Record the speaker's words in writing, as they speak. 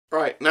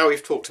Right, now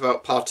we've talked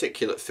about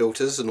particulate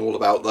filters and all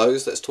about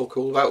those, let's talk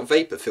all about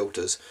vapour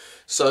filters.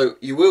 So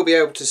you will be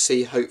able to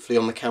see hopefully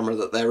on the camera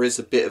that there is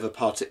a bit of a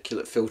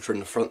particulate filter in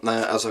the front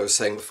there. As I was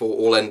saying before,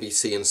 all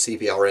NBC and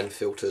CBRN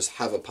filters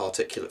have a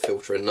particulate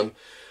filter in them.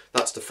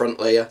 That's the front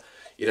layer.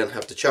 You then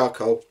have the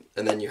charcoal,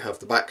 and then you have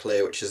the back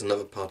layer, which is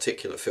another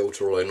particulate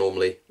filter, although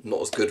normally not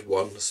as good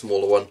one, a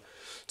smaller one,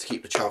 to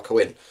keep the charcoal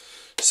in.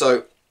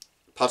 So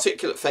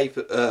particulate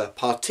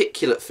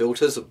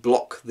filters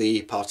block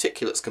the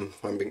particulates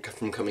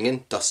from coming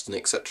in, dust and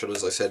etc.,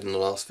 as I said in the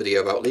last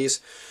video about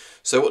these.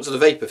 So what do the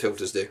vapour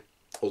filters do?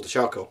 Or the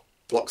charcoal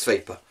blocks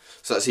vapour.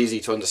 So that's easy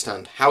to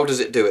understand. How does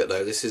it do it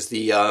though? This is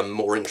the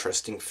more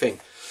interesting thing.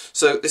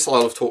 So this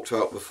I've talked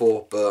about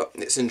before, but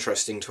it's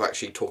interesting to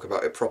actually talk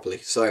about it properly.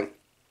 So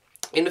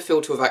in a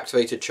filter with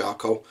activated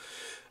charcoal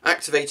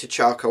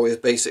is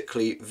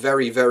basically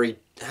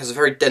has a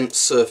very dense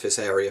surface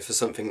area for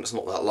something that's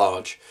not that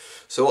large.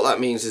 So what that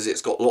means is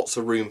it's got lots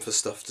of room for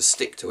stuff to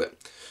stick to it.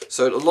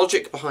 So the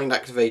logic behind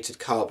activated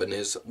carbon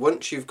is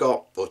once you've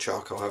got, or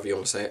charcoal, however you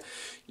want to say it,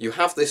 you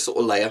have this sort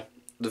of layer,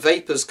 the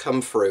vapours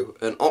come through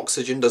and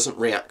oxygen doesn't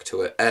react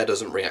to it, air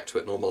doesn't react to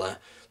it, normal air.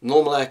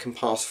 Normal air can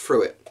pass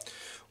through it.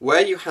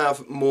 Where you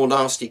have more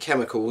nasty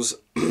chemicals,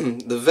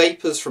 the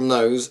vapours from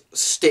those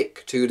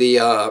stick to the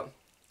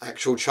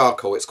actual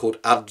charcoal. It's called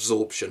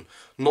adsorption,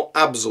 not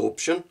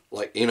absorption,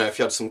 like, you know, if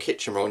you had some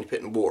kitchen roll and you put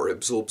it in water, it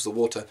absorbs the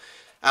water.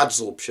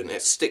 Adsorption,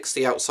 it sticks to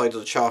the outside of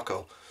the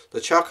charcoal.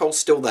 The charcoal's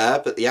still there,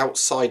 but the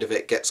outside of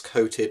it gets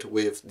coated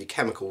with the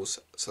chemicals,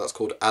 so that's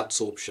called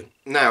adsorption.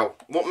 Now,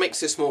 what makes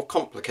this more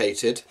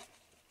complicated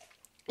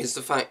is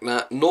the fact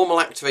that normal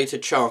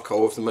activated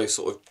charcoal of the most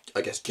sort of,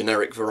 I guess,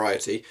 generic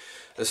variety,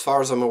 as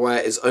far as I'm aware,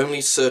 is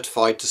only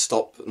certified to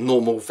stop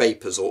normal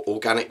vapours or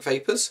organic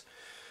vapours.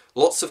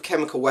 Lots of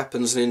chemical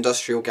weapons and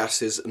industrial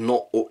gases,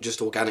 not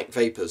just organic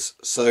vapours.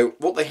 So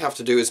what they have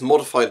to do is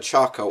modify the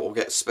charcoal or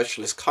get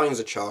specialist kinds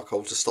of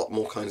charcoal to stop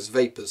more kinds of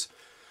vapours.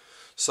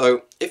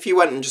 So if you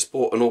went and just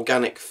bought an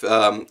organic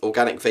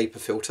vapour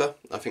filter,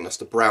 I think that's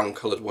the brown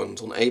coloured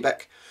ones on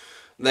ABEC,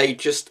 they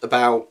just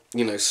about,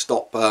 you know,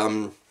 stop.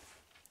 There's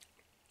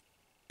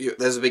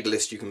a big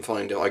list you can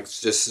find. I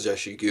just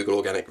suggest you Google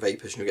organic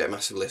vapours and you'll get a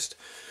massive list.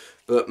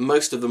 But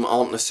most of them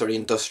aren't necessarily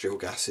industrial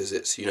gases.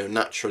 It's, you know,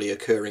 naturally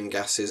occurring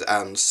gases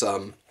and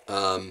some,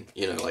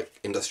 you know, like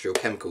industrial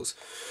chemicals.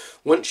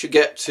 Once you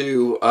get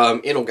to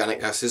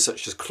inorganic gases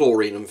such as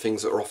chlorine and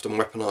things that are often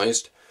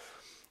weaponised,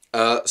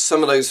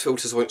 some of those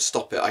filters won't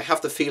stop it. I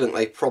have the feeling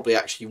they probably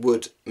actually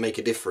would make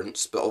a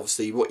difference, but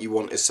obviously what you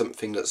want is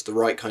something that's the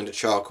right kind of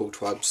charcoal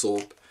to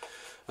absorb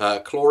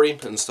chlorine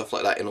and stuff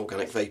like that in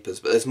organic vapours.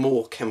 But there's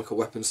more chemical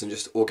weapons than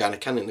just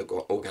organic and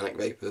inorganic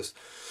vapours.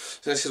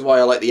 So this is why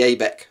I like the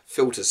ABEC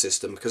filter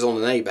system, because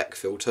on an ABEC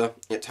filter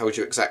it tells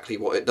you exactly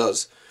what it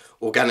does.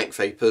 Organic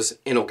vapours,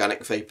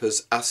 inorganic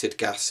vapours, acid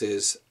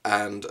gases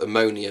and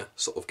ammonia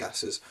sort of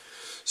gases.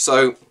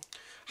 So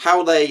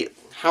how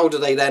do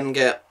they then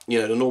get, you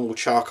know, the normal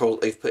charcoal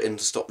that they've put in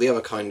to stop the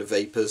other kind of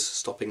vapours,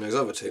 stopping those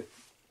other two?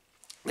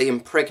 They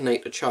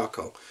impregnate the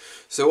charcoal.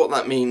 So what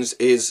that means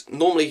is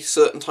normally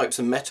certain types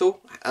of metal,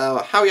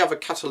 how you have a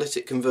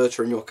catalytic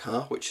converter in your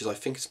car, which is, I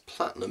think, is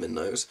platinum in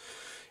those,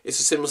 it's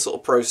a similar sort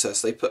of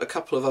process. They put a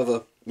couple of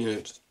other, you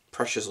know,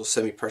 precious or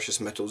semi-precious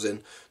metals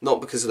in,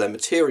 not because of their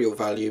material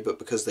value, but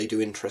because they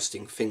do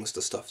interesting things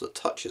to stuff that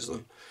touches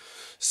them.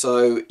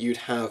 So you'd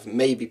have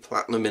maybe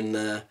platinum in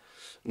there.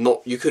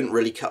 You couldn't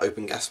really cut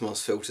open gas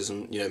mask filters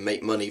and, you know,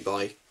 make money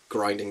by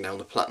grinding down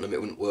the platinum. It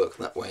wouldn't work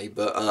that way.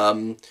 But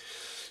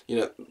you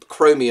know,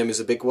 chromium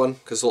is a big one,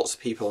 because lots of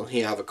people on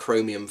here have a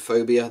chromium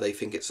phobia. They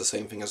think it's the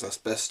same thing as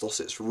asbestos.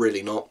 It's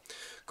really not.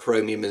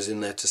 Chromium is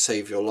in there to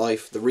save your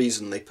life. The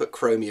reason they put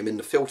chromium in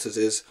the filters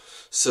is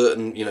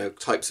certain, you know,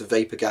 types of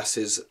vapour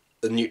gases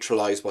are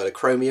neutralised by the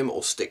chromium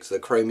or stick to the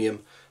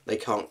chromium. They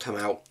can't come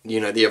out, you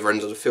know, the other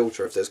end of the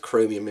filter if there's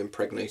chromium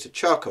impregnated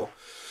charcoal.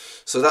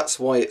 So that's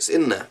why it's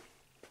in there.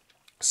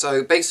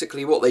 So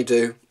basically what they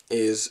do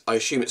is, I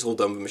assume it's all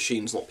done with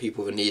machines, not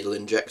people with a needle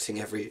injecting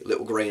every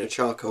little grain of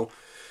charcoal,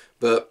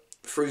 but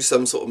through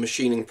some sort of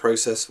machining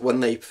process, when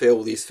they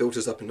fill these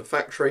filters up in the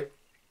factory,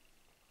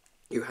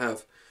 you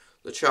have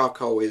the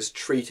charcoal is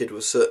treated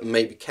with certain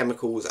maybe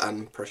chemicals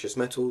and precious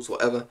metals,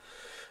 whatever,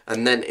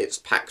 and then it's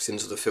packed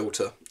into the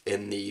filter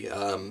in the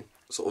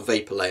sort of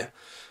vapour layer.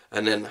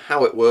 And then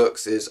how it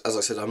works is, as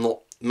I said, I'm not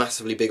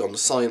massively big on the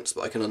science,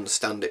 but I can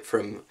understand it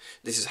from,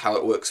 this is how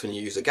it works when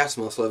you use a gas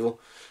mask level.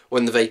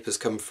 When the vapours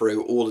come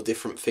through, all the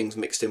different things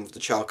mixed in with the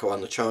charcoal,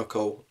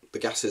 the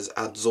gases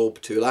adsorb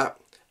to that,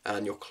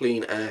 and your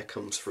clean air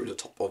comes through the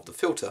top of the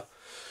filter.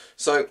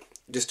 So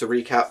just to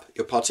recap,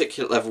 your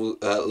particulate level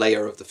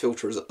layer of the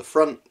filter is at the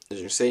front, as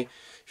you can see.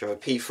 If you have a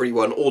P3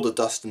 one, all the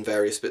dust and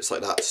various bits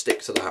like that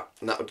stick to that,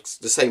 and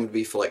the same would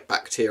be for like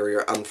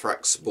bacteria,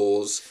 anthrax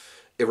spores,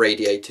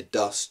 irradiated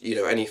dust, you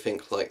know,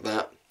 anything like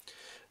that.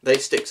 They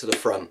stick to the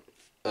front.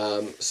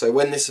 So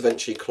when this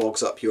eventually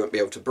clogs up, you won't be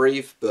able to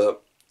breathe,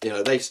 but, you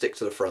know, they stick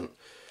to the front.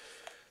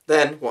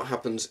 Then what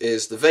happens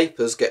is the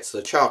vapours get to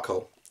the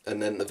charcoal, and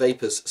then the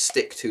vapours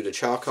stick to the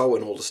charcoal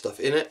and all the stuff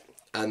in it,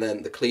 and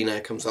then the clean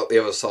air comes out the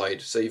other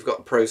side. So you've got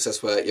a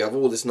process where you have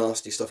all this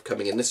nasty stuff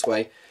coming in this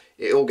way,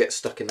 it all gets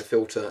stuck in the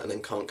filter and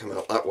then can't come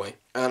out that way.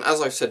 And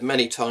as I've said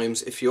many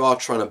times, if you are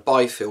trying to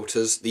buy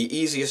filters, the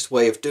easiest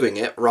way of doing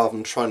it, rather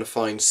than trying to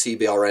find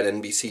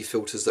CBRN NBC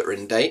filters that are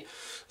in date,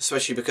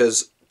 especially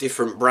because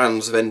different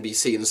brands of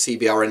NBC and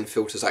CBRN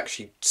filters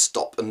actually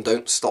stop and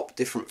don't stop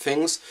different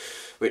things,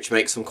 which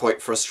makes them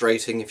quite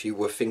frustrating if you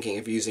were thinking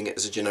of using it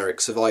as a generic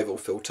survival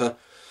filter.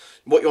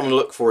 What you want to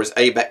look for is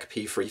ABEC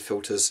P3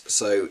 filters.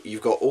 So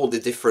you've got all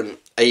the different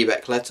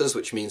ABEC letters,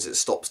 which means it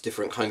stops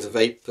different kinds of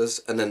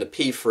vapours, and then the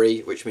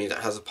P3, which means it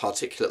has a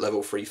particulate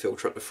level free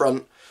filter at the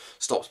front,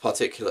 stops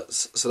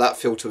particulates. So that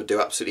filter would do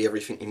absolutely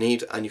everything you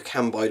need, and you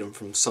can buy them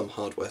from some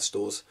hardware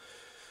stores.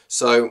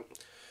 So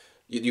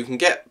you can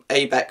get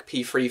ABEC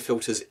P3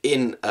 filters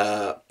in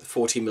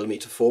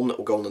 40mm form that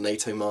will go on the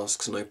NATO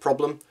masks, no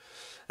problem.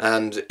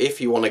 And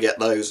if you want to get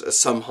those, as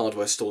some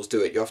hardware stores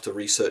do it, you have to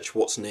research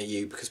what's near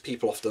you, because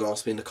people often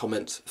ask me in the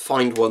comments,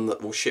 find one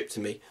that will ship to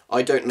me.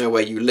 I don't know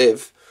where you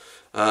live,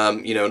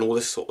 you know, and all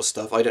this sort of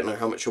stuff. I don't know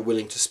how much you're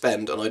willing to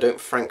spend, and I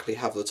don't frankly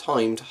have the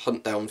time to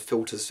hunt down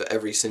filters for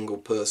every single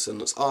person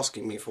that's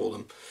asking me for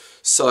them.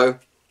 So,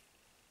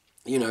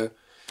 you know,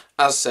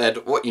 as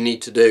said, what you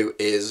need to do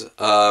is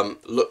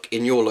look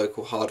in your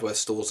local hardware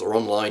stores or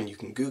online. You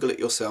can Google it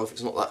yourself,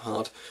 it's not that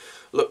hard.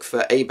 Look for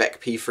ABEC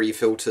P3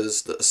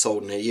 filters that are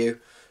sold near you.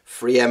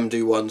 3M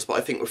do ones, but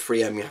I think with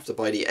 3M you have to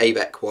buy the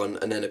ABEC one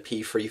and then a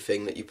P3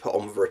 thing that you put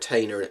on with a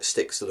retainer and it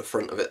sticks to the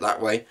front of it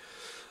that way.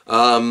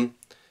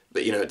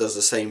 But you know, it does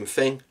the same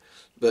thing.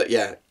 But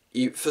yeah,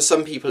 for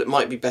some people it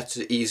might be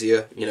better,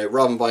 easier, you know,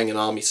 rather than buying an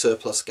army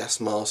surplus gas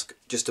mask,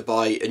 just to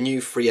buy a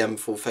new 3M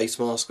full face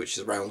mask, which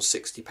is around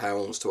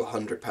 £60 to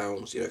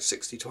 £100, you know,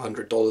 $60 to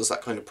 $100,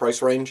 that kind of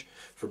price range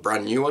for a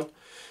brand new one.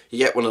 You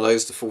get one of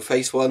those, the full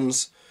face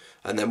ones.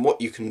 And then what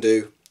you can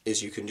do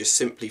is you can just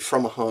simply,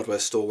 from a hardware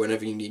store,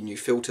 whenever you need new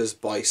filters,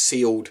 buy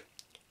sealed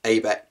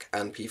ABEC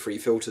and P3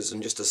 filters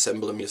and just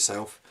assemble them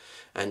yourself,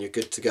 and you're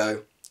good to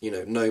go. You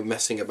know, no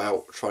messing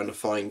about trying to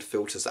find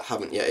filters that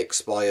haven't yet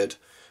expired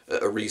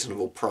at a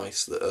reasonable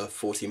price that are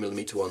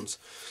 40mm ones.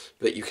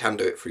 But you can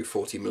do it through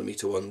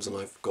 40mm ones, and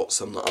I've got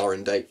some that are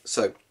in date.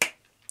 So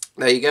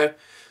there you go.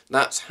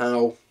 That's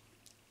how,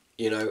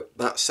 you know,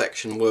 that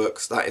section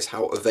works. That is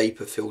how a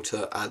vapour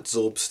filter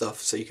adsorbs stuff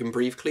so you can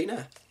breathe clean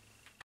air.